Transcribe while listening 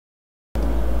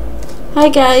Hi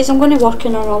guys, I'm going to work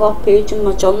on another page in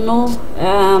my journal.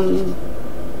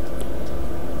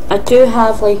 I do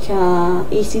have like a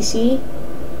ACC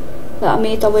that I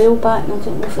made a while back, and I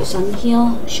don't know if it's in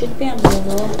here. It should be in here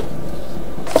though.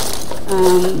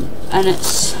 And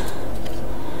it's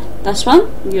this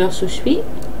one, You're So Sweet.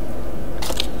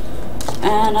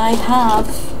 And I have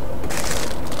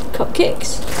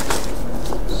cupcakes.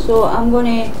 So I'm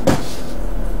going to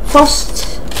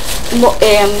first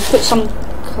put some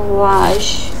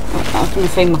collage. I'm going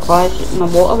to find my collage, my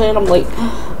water there. I'm like,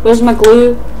 where's my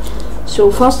glue? So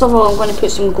first of all, I'm going to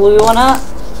put some glue on it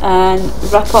and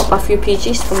rip up a few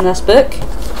pages from this book,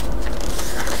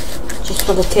 just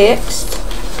for the text.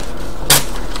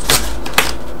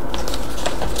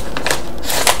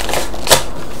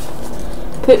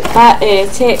 Put that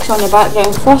text on the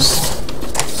background first,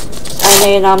 and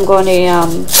then I'm going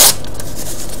to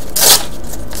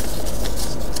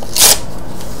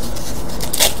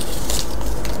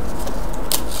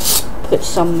put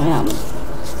some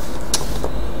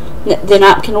the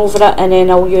napkin over it, and then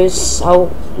I'll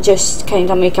just kind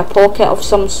of make a pocket of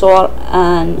some sort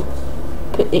and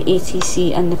put the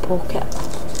ATC in the pocket.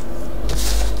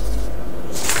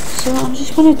 So I'm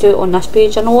just going to do it on this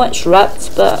page. I know it's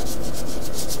ripped, but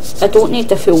I don't need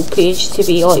the full page to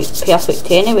be like perfect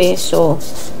anyway, so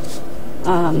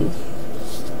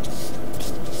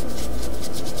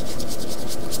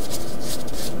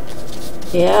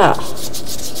yeah.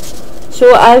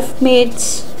 So I've made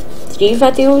 3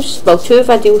 videos, well 2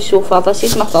 videos so far. This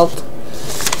is my 3rd,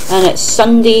 and it's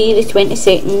Sunday the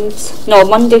 22nd, no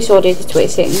Monday, sorry, the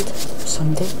 22nd,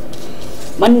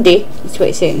 Monday the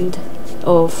 22nd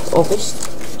of August.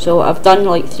 So I've done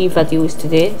like 3 videos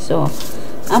today, so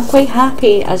I'm quite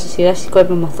happy. As I say, this is going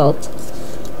to be my 3rd.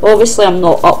 Obviously I'm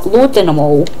not uploading them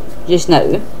all just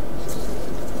now.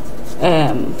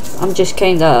 I'm just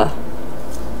kind of,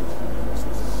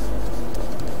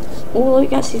 oh look,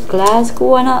 that's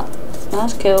Glasgow in it.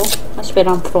 That's cool. That's where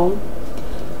I'm from.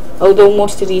 Although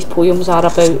most of these poems are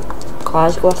about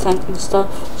Glasgow, I think, and stuff.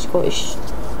 Scottish.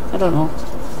 I don't know.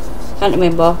 Can't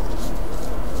remember.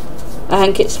 I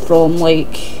think it's from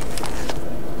like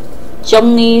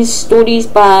Journeys, Stories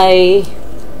by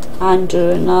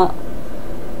Andrew and that.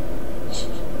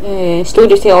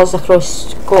 Storytellers across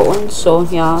Scotland. So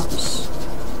yeah, it's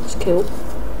cool.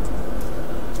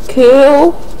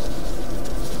 Cool.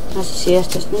 As I say, it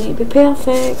doesn't need to be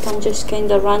perfect. I'm just kind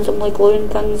of randomly gluing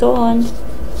things on.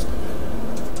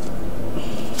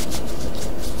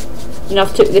 And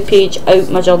I've took the page out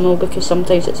my journal because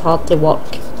sometimes it's hard to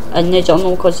work in the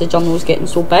journal because the journal is getting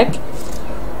so big.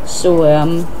 So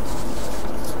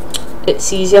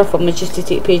it's easier for me just to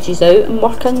take pages out and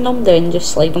work in them than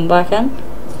just slide them back in.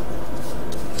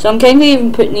 So I'm kind of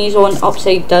even putting these on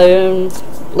upside down,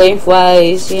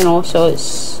 lengthwise, you know, so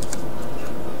it's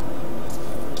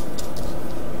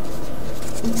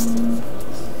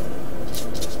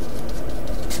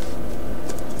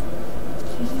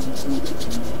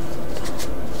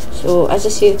so as I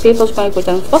say, the paper's going to go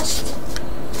down first,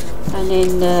 and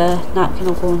then the napkin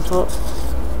will go on top.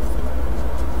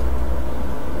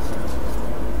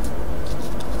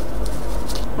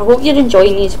 I hope you're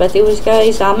enjoying these videos,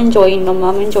 guys. I'm enjoying them.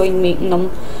 I'm enjoying making them.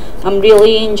 I'm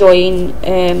really enjoying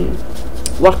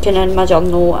working in my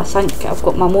journal. I think I've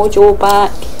got my mojo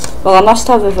back. Well, I must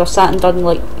have if I've sat and done,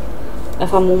 like,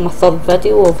 if I'm on my 3rd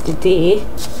video of the day.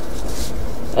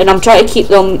 And I'm trying to keep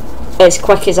them as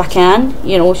quick as I can,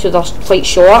 you know, so they're quite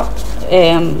short.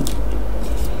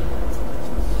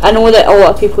 I know that a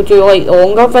lot of people do like the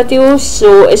longer videos,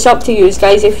 so it's up to you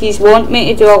guys. If you want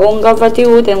me to do a longer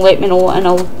video, then let me know and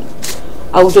I'll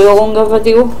do a longer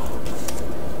video.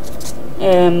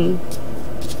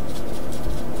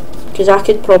 Because I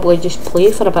could probably just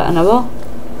play for about an hour.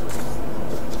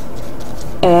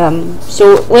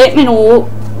 So let me know,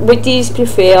 would these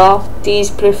prefer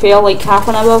like half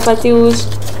an hour videos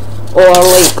or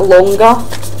like longer,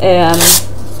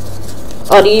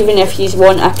 or even if you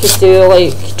want, I could do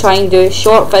like try and do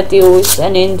short videos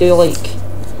and then do like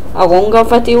a longer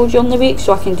video during the week,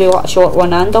 so I can do like a short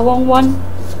one and a long one.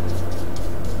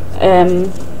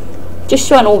 Just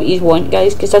so I know what you want,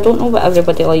 guys, because I don't know what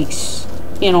everybody likes,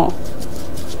 you know.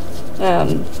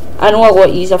 I know a lot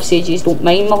of you have said you don't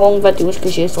mind my long videos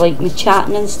because you just like me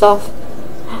chatting and stuff.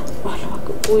 Oh no, I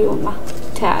got glue on my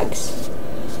tags.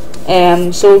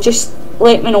 So just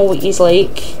let me know what you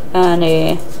like, and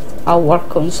I'll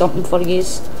work on something for you.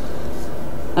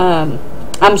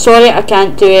 I'm sorry I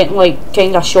can't do it like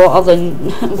kind of shorter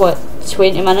than what,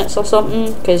 20 minutes or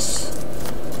something, because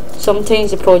sometimes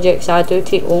the projects I do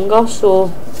take longer,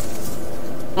 so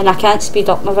and I can't speed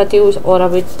up my videos, or I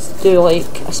would do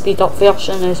like a speed up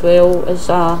version as well as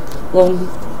a long.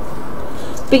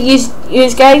 But you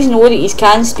guys know that you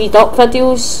can speed up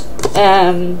videos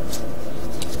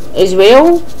as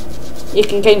well. You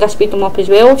can kind of speed them up as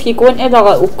well. If you go into the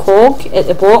little cog at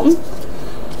the bottom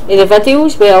of the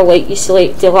videos where like you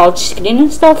select the large screen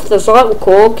and stuff, there's a little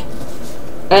cog,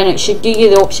 and it should give you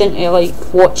the option to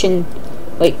like watching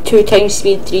like 2 times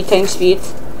speed, 3 times speed,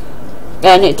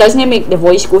 and it doesn't make the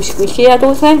voice go squeaky, I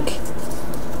don't think,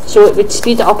 so it would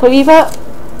speed it up a wee bit.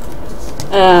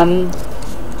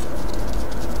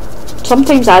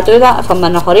 Sometimes I do that if I'm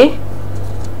in a hurry.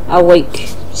 I'll like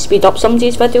speed up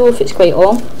somebody's video if it's quite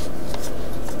long.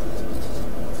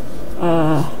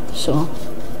 So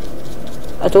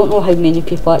I don't know how many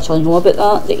people actually know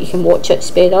about that you can watch it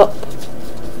sped up.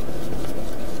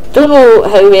 Don't know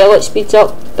how well it speeds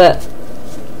up, but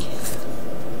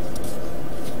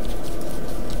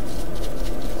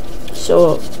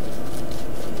so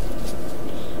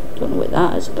don't know what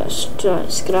that is. A bit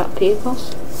of scrap paper.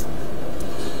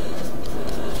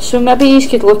 So maybe you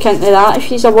could look into that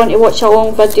if you want to watch a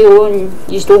long video and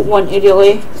you don't want to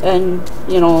really, and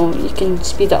you know, you can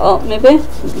speed it up maybe.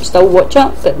 You can still watch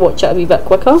it, but watch it a wee bit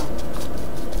quicker.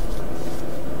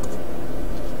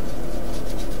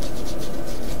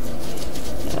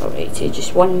 Alrighty,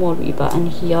 just one more wee bit in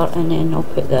here and then I'll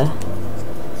put the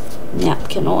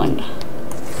napkin on.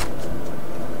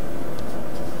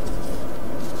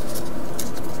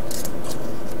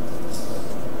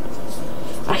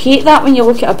 I hate that when you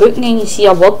look at a book and then you see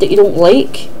a word that you don't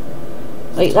like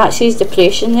that says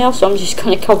depression there, so I'm just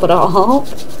going to cover it up.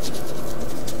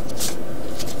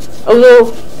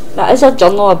 Although that is a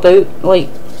journal about, like,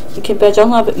 it could be a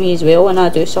journal about me as well, and I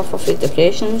do suffer from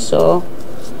depression, so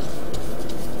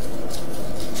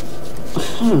I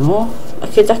don't know, I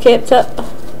could have kept it.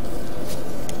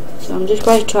 So I'm just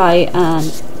going to try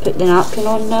and put the napkin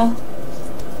on now.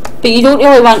 But you don't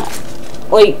really want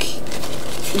like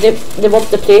the word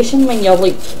depression when you're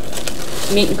like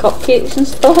making cupcakes and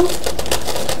stuff.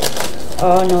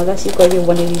 Oh no, this is going to be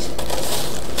one of these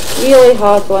really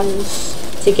hard ones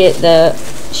to get the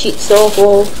sheets off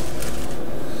of.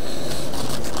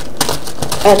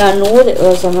 And I know that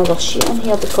there's another sheet in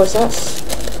here because that's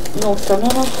not thin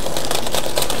enough.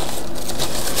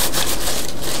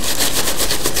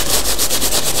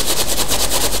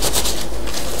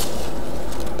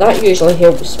 That usually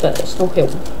helps, but it's not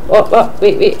helping. Oh,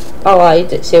 wait, I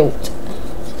lied, it's helped.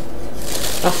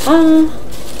 Aha!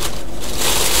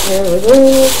 There we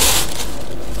go.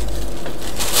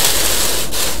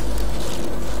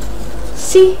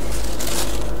 See?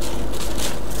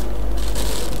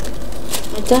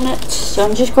 I've done it. So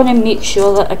I'm just going to make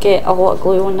sure that I get a lot of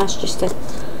glue on this just to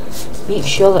make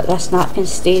sure that this napkin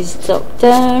stays tucked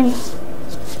down.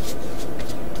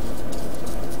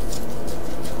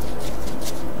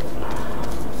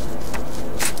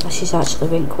 This is actually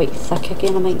went quite thick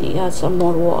again. I might need to add some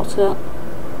more water to it.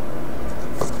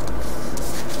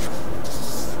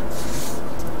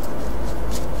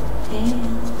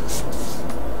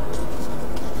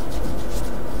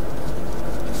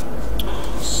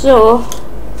 So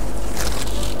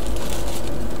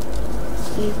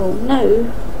we will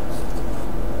now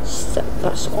stick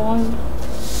this on,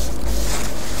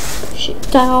 push it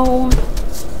down.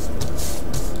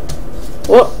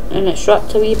 Oh, and it's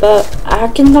wrapped a wee bit. I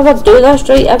can never do this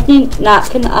right. Every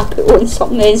napkin that I put on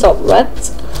something ends up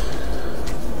ripped.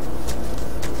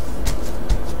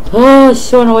 Oh, it's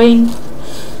so annoying.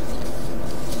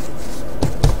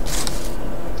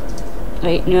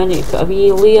 Right, now I need to put a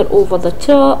wee layer over the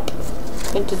top.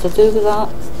 What did I do with that?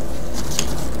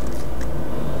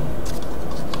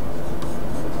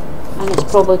 And it's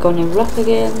probably going to rip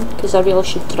again because I really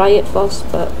should dry it first,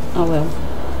 but oh well.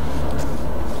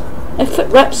 If it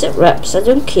rips, it rips. I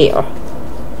don't care.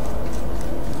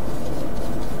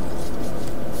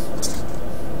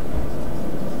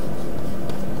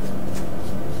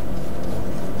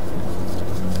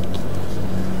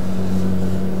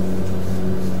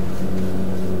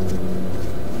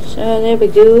 So there we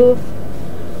go.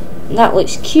 And that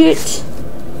looks cute.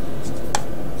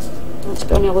 That's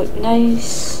going to look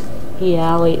nice.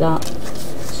 Yeah, I like that.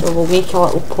 So we'll make a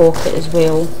little pocket as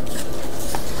well.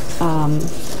 I'm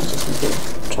just going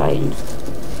to try and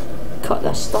cut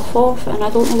this stuff off, and I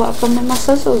don't know what I've done with my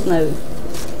scissors now.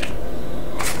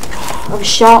 I was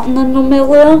sharpening them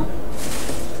earlier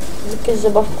because they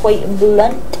were quite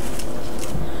blunt.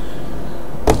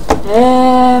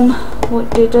 What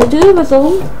did I do with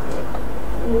them?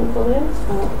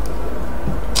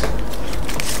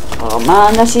 Oh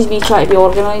man, this is me trying to be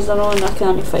organised and all, and I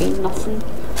can't find nothing.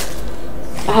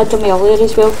 I had them earlier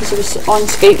as well because I was on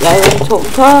Skype rather than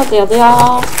talking to her. There they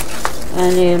are.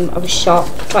 And I was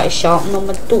trying to sharpen them.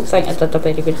 I don't think I did a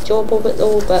very good job of it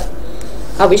though, but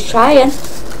I was trying.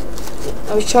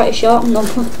 I was trying to sharpen them.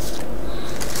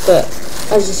 But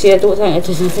as I say, I don't think I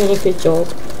did a very good job.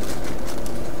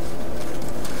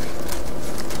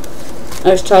 I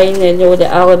was trying the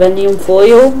aluminium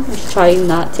foil. I was trying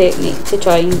that technique to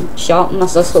try and sharpen my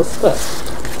scissors, but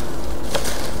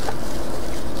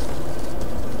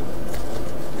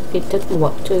it didn't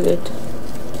work too good.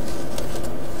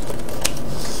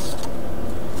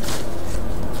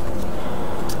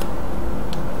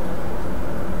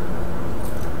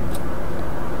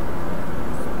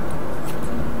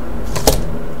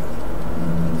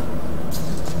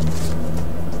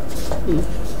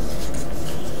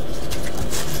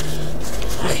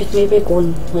 I could maybe go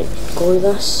and like glue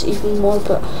this even more,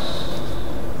 but I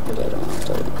don't know, I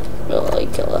don't really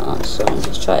like it like that, so I'm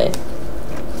just trying to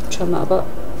trim it a bit.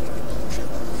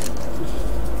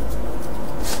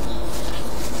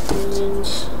 And I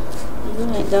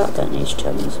don't like that needs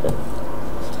trims, but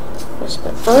this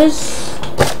bit does.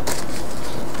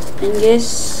 And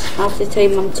yes, half the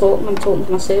time I'm talking to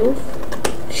myself.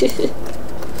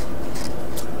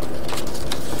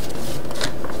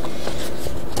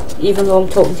 Even though I'm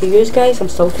talking to you guys, I'm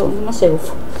still talking to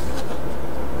myself.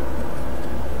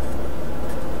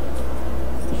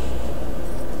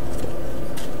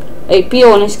 Right, be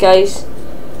honest guys,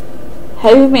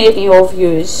 how many of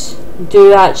yous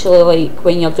do actually like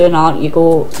when you're doing art, you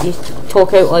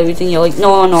talk out loud and you're like,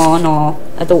 no, I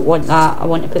don't want that, I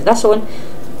want to put this on,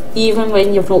 even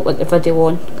when you've not got the video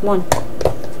on? Come on.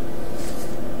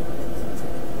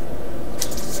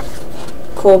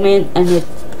 Comment in the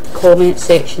comment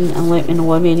section and let me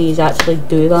know how many of you actually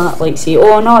do that, like say,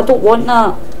 oh no, I don't want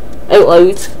that, out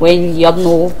loud when you're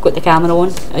not got the camera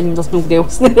on and there's nobody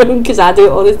else in the room, because I do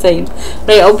it all the time.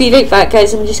 Right, I'll be right back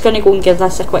guys, I'm just going to go and give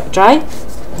this a quick try.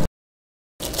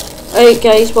 Right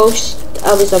guys, whilst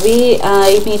I was away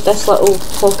I made this little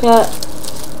pocket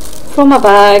from my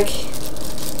bag.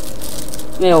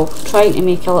 Well, trying to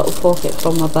make a little pocket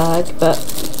from my bag, but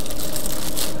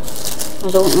I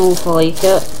don't know if I like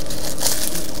it.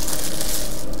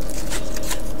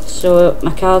 So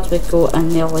my card would go in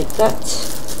there like that.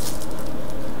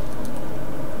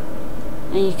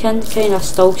 And you can kind of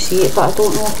still see it, but I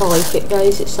don't know if I like it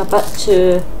guys. It's a bit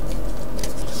too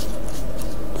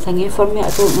thingy for me, I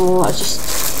don't know, I just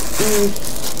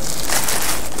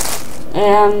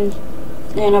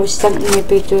then I was thinking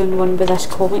maybe doing one with this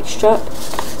comic strip.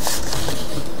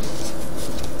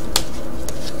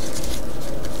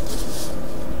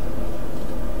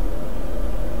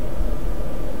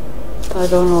 I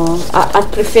don't know,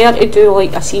 I'd prefer to do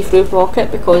like a see-through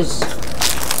pocket because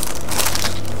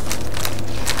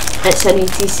it's an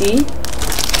ETC.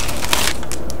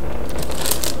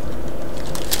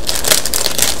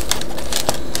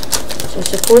 So I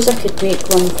suppose I could make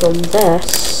one from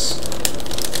this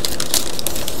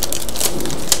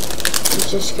and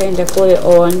just kind of glue it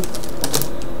on.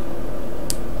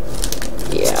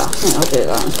 Yeah, I think I'll do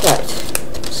that in fact.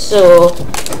 So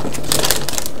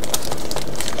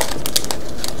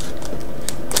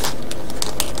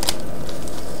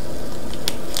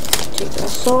take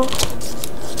this off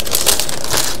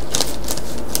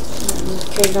and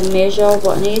kind of measure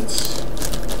what it needs.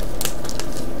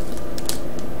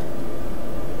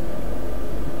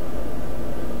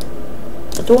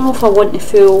 I don't know if I want the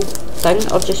full thing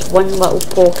or just one little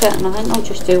pocket, and I think I'll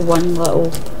just do one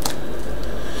little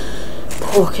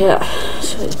pocket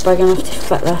so it's big enough to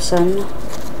fit this in.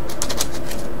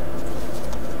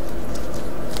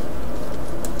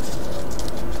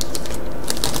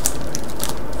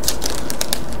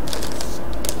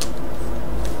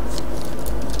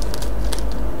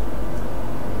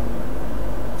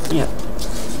 Yep.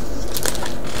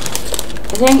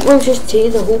 I think we'll just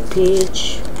take the whole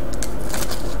page.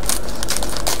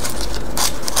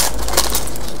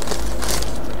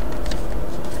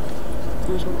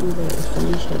 So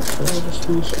I'll just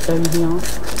finish it down here.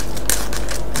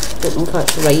 Don't know if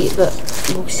that's right, but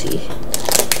we'll see.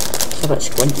 It's a bit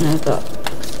squint now, but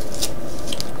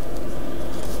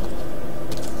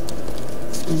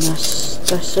and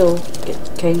this will get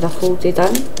kind of folded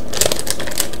in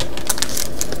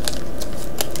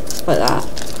like that.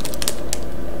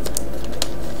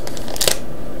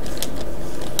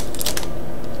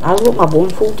 I've got my bone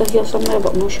folder here somewhere,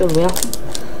 but I'm not sure where.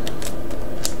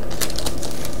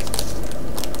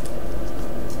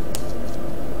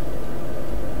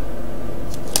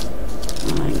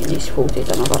 Folded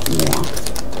in a bit more.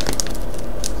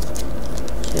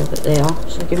 So I've got there.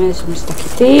 So give me some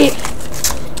sticky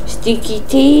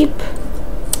tape.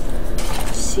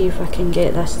 see if I can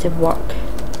get this to work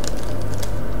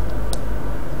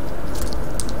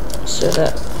so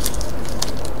that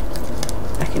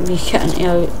I can make it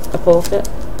into a pocket.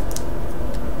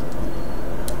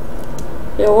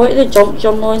 Yeah, I like the junk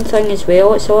journaling thing as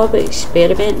well. It's all about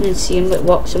experimenting and seeing what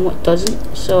works and what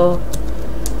doesn't. So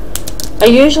I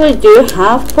usually do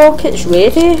have pockets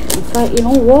ready. In fact, you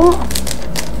know what?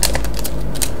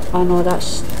 I know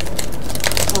that's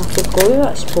half the glue,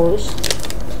 I suppose.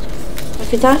 I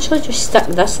could actually just stick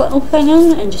this little thing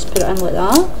in and just put it in like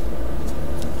that.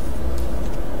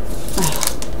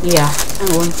 Yeah,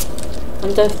 hang on. I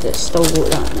wonder if it's still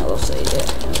got that on the other side. There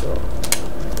we go.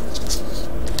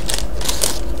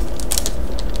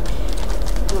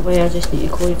 That way I just need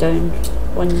to glue down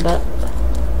one bit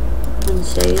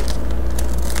inside.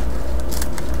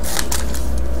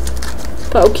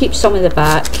 But I'll keep some of the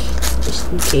back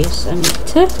just in case I need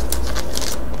to.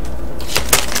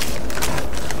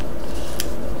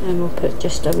 And we'll put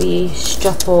just a wee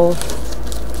strip of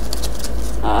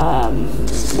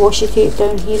washi tape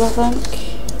down here, I think.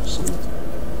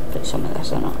 Put some of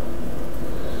this in it.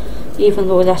 Even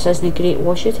though this isn't great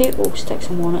washi tape, we'll stick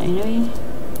some on it anyway.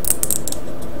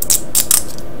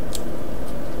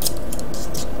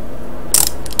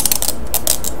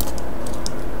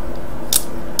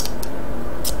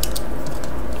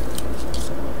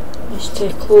 Just to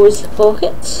close the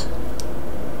pockets.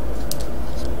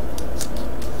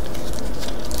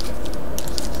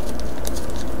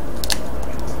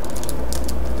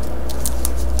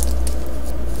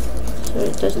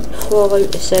 Doesn't fall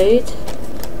out the side.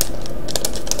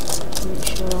 Make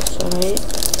sure that's alright.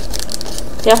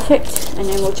 Perfect. And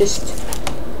then we'll just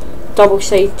double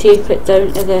side tape it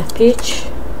down to the page.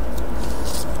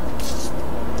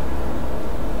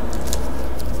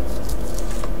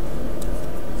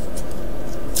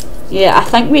 Yeah, I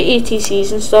think with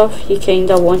ATCs and stuff you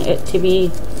kinda want it to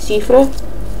be see-through.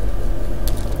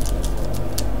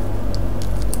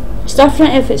 It's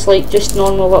different if it's like just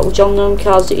normal little journaling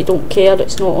cards that you don't care,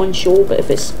 it's not on show, but if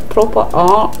it's proper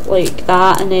art like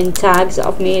that and then tags that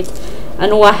I've made, I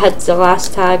know I hid the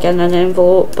last tag in an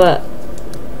envelope, but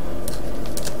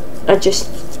I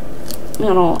just,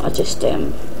 you know, I just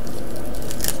think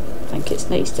it's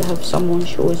nice to have some on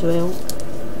show as well.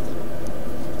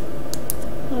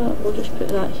 We'll just put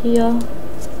that here,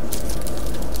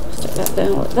 stick that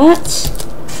down like that,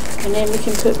 and then we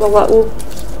can put the little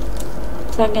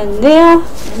thing in there,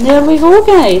 and there we go,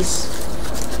 guys.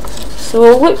 So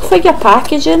look for your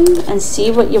packaging and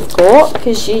see what you've got,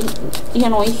 because you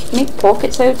know, you can make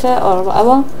pockets out of it or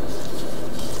whatever.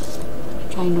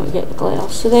 Try not to get the glitter.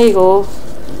 So there you go,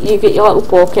 you get your little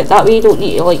pocket. That way you don't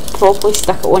need to like properly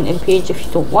stick it onto the page if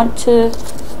you don't want to.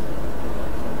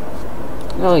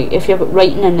 Like if you're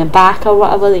writing in the back or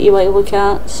whatever that you want to look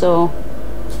at. So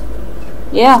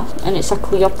yeah, and it's a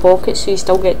clear pocket so you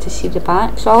still get to see the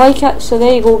back, so I like it. So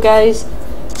there you go, guys.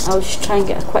 I'll just try and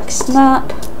get a quick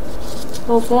snap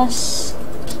of this.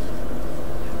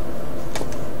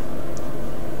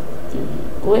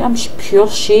 Look, I'm pure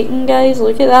shaking, guys,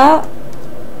 look at that.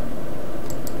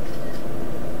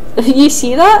 You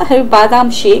see that? How bad I'm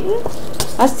shaking?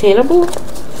 That's terrible.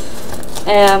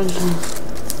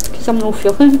 Because I'm not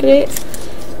feeling great.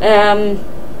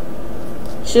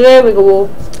 So there we go.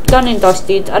 Done and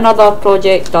dusted. Another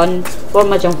project done for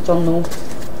my junk journal.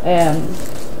 I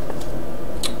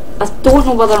don't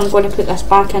know whether I'm going to put this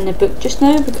back in the book just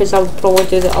now because I'll probably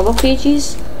do the other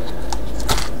pages.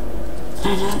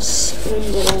 And that's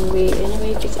going the wrong way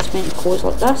anyway because it's meant to close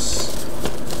like this.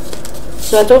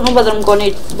 So I don't know whether I'm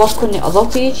going to work on the other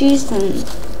pages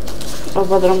or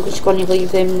whether I'm just going to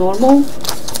leave them normal.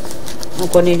 I'm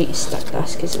going to need to stick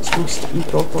this because it's not sticking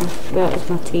properly. Where is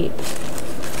my tape?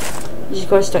 You just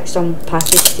got to stick some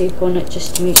package tape on it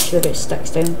just to make sure it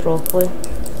sticks down properly.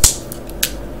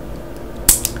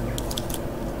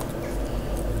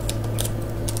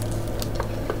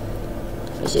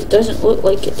 Because it doesn't look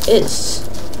like it is.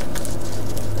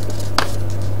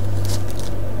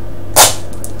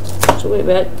 So wait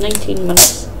about 19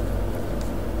 minutes.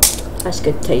 That's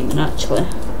good timing actually.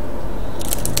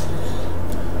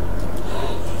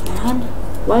 Man,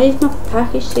 why is my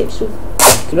package tape so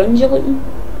grungy looking?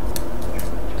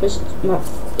 Because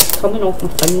it's coming off my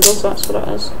fingers, that's what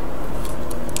it is.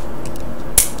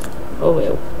 Oh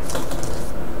well.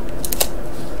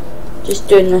 Just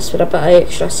doing this for a bit of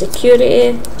extra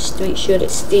security, just to make sure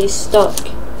it stays stuck.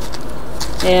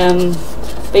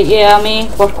 But yeah, I may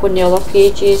work on the other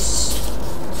pages.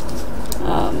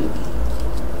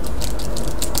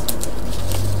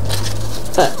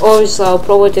 But obviously I'll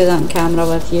probably do that on camera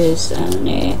with yous. And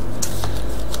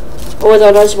oh,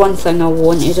 there is one thing I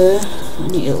want to do. I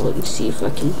need to look and see if I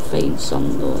can find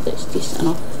some though that's decent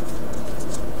enough.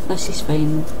 This is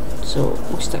fine, so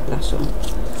we'll stick this on.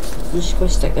 I'm just going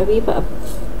to stick a wee bit of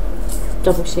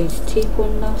double-sided tape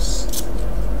on this.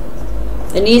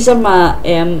 And these are my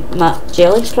my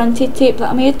jelly printed tape that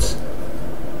I made.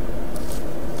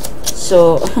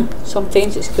 So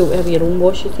sometimes it's cool to have your own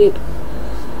washi tape.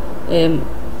 And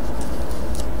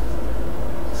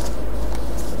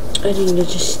then you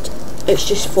just, it's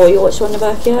just foil that's on the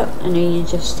back of it, and then you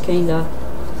just kind of,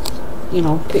 you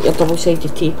know, put your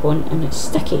double-sided tape on and it's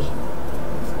sticky.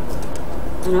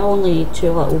 And I only need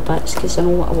 2 little bits because I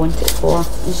know what I want it for. I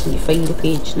just need to find the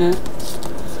page now.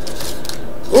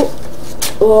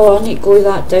 Oh, I need to glue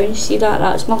that down. You see that?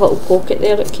 That's my little pocket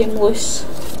there that came loose.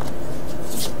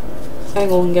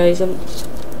 Hang on guys,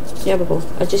 there we go.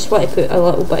 I just want to put a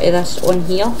little bit of this on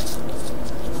here.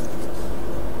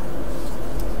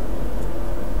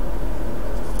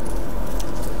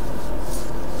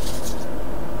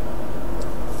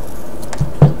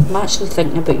 I'm actually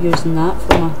thinking about using that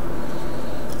for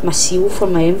my seal for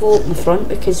my envelope in the front,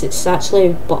 because it's actually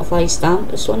a butterfly stamp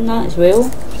that's on that as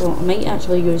well. So I might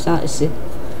actually use that as the,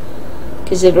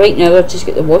 because right now I've just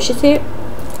got the washi tape,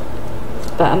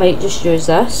 but I might just use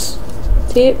this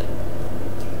tape.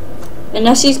 And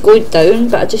this is glued down,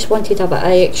 but I just wanted a bit of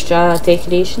extra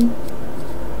decoration.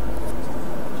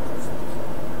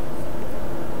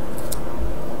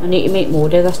 I need to make more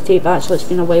of this tape. Actually, it's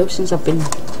been a while since I've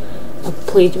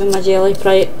played with my jelly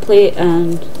plate,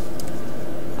 and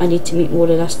I need to make more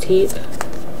of this tape.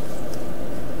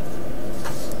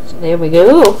 So there we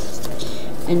go.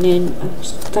 And then I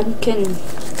was thinking,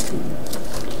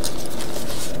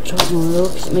 I don't know though,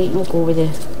 because it might not go with the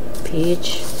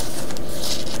page.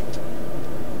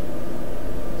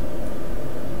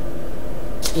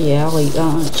 Yeah, I like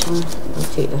that actually. I'll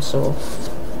take this off.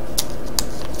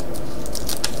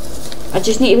 I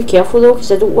just need to be careful though,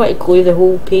 because I don't want to glue the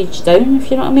whole page down, if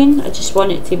you know what I mean. I just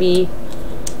want it to be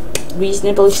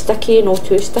reasonably sticky, not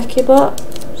too sticky, but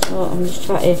so I'm just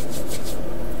trying to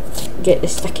get the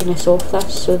stickiness off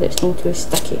this so that it's not too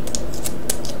sticky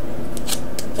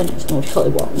and it's not really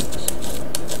warm.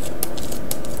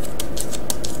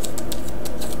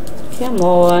 Come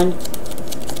on.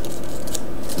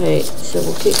 Right, so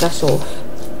we'll take this off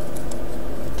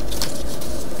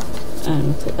and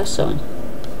we'll put this on.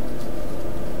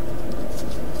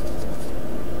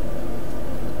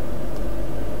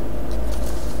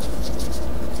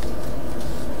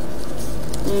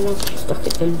 I've stuck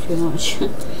it down too much.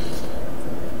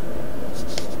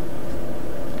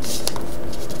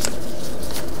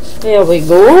 There we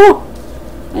go.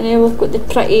 And then we've got the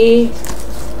pretty,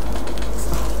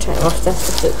 try to lift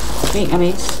this without making a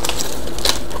mess,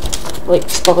 like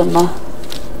spilling my,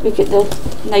 look at the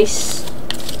nice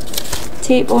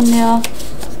tape on there.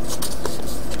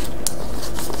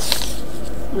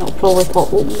 And it'll probably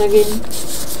pop open again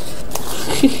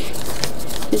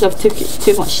because I've took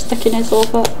too much stickiness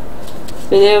off it.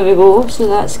 But there we go, so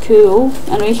that's cool.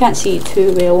 I know you can't see it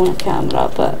too well on a camera,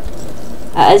 but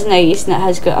it is nice, and it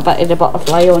has got a bit of the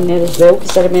butterfly on there as well,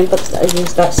 because I remember that I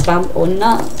used that stamp on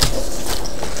that.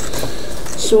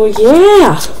 So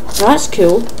yeah, that's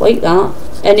cool, like that.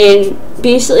 And then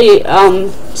basically,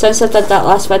 since I did that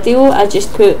last video, I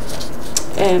just put,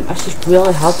 it's just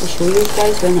really hard to show you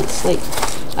guys when it's like,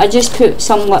 I just put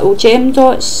some little gem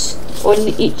dots on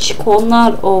each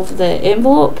corner of the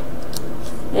envelope,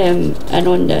 and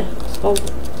on the, oh,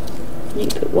 I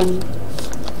need to put one.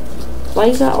 Why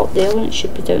is that up there when it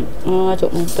should be down? Oh, I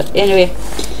don't know, but anyway.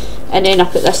 And then I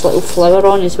put this little flower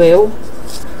on as well,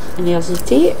 and there's the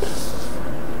tape.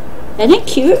 Isn't it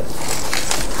cute?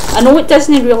 I know it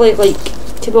doesn't really, like,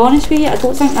 to be honest with you, I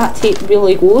don't think that tape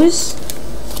really goes,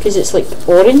 because it's like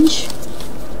orange.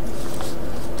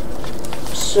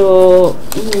 So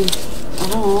I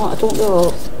don't know, I don't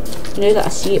know, now that I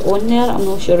see it on there, I'm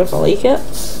not sure if I like it,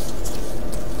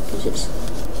 because it's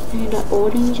kind of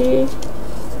orangey.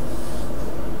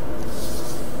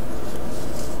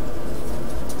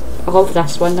 I love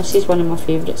this one, this is one of my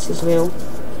favourites as well.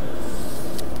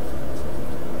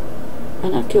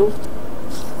 Isn't that cool?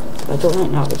 But I don't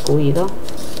think that would go either.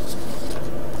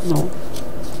 No.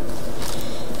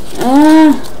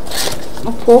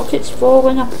 My pocket's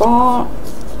falling apart.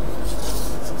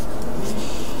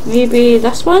 Maybe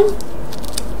this one?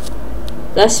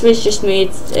 This was just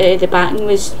made, the backing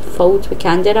was filled with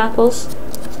candy wrappers.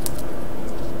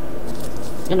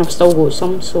 And I've still got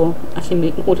some, so I can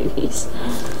make more of these.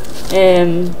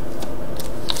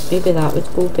 Maybe that would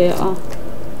go better.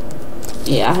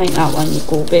 Yeah, I think that one would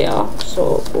go better.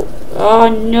 So, oh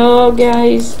no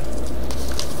guys,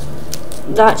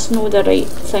 that's not the right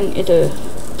thing to do.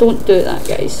 don't do that,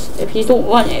 guys. If you don't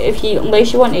want it,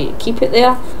 unless you want to keep it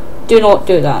there, do not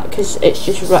do that, because it's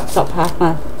just ripped up half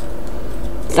my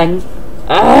thing.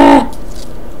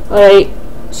 Alright,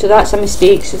 so that's a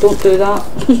mistake, so don't do that.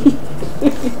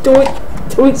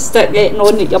 don't stick getting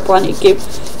on that you're planning to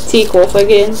take off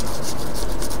again.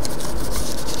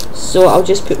 So I'll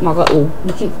just put my little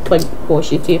pink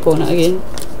washi tape on it again.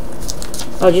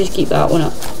 I'll just keep that on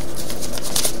it.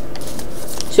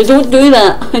 So don't do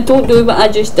that. Don't do what I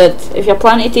just did. If you're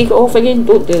planning to take it off again,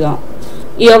 don't do that.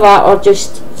 Either that or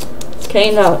just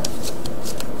kind of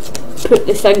put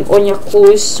the thing on your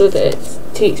clothes so that it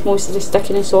takes most of the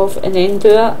stickiness off and then do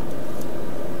it.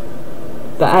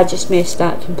 But I just messed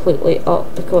that completely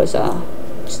up because I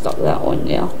stuck that on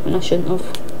there when I shouldn't have.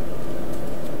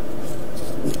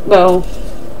 Well,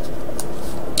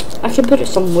 I can put it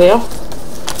somewhere.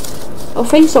 I'll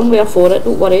find somewhere for it,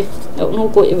 don't worry. It'll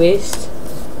not go to waste.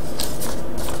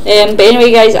 But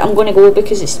anyway, guys, I'm going to go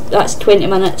because that's 20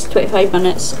 minutes, 25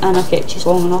 minutes, and I kept you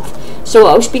long enough. So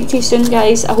I'll speak to you soon,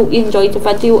 guys. I hope you enjoyed the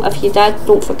video. If you did,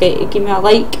 don't forget to give me a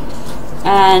like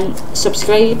and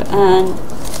subscribe and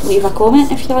leave a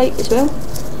comment if you like as well.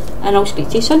 And I'll speak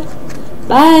to you soon.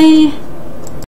 Bye.